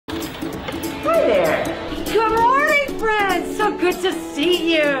good to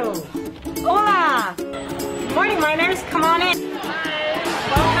see you. Hola. Good morning, miners. Come on in.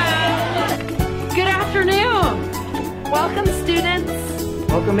 Welcome. Good afternoon. Welcome, students.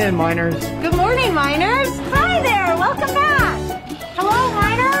 Welcome in, miners. Good morning, miners. Hi there. Welcome back. Hello,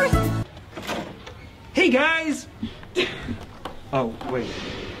 miners. Hey, guys. Oh, wait.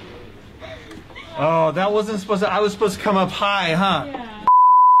 Oh, that wasn't supposed to, I was supposed to come up high, huh? Yeah.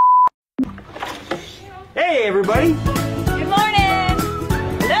 Hey, everybody. Good morning.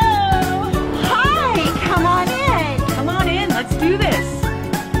 Hello. Hi, come on in. Come on in, let's do this.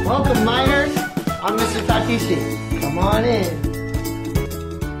 Welcome, miners. I'm Mr. Tatishi. Come on in.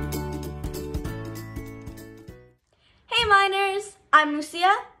 Hey, miners. I'm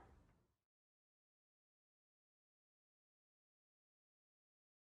Lucia.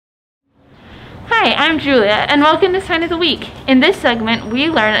 Hi, I'm Julia, and welcome to Sign of the Week. In this segment, we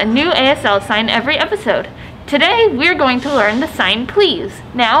learn a new ASL sign every episode. Today, we're going to learn the sign please.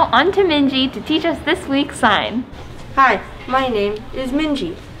 Now, on to Minji to teach us this week's sign. Hi, my name is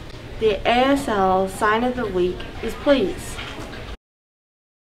Minji. The ASL sign of the week is please.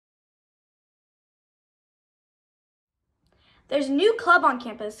 There's a new club on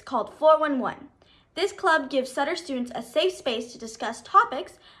campus called 411. This club gives Sutter students a safe space to discuss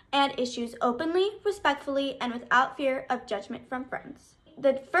topics and issues openly, respectfully, and without fear of judgment from friends.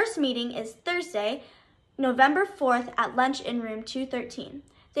 The first meeting is Thursday, November 4th at lunch in room 213.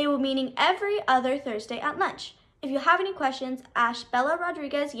 They will be meeting every other Thursday at lunch. If you have any questions, ask Bella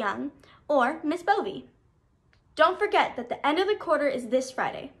Rodriguez Young or Miss Bovey. Don't forget that the end of the quarter is this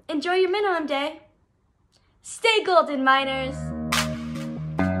Friday. Enjoy your minimum day. Stay golden, miners!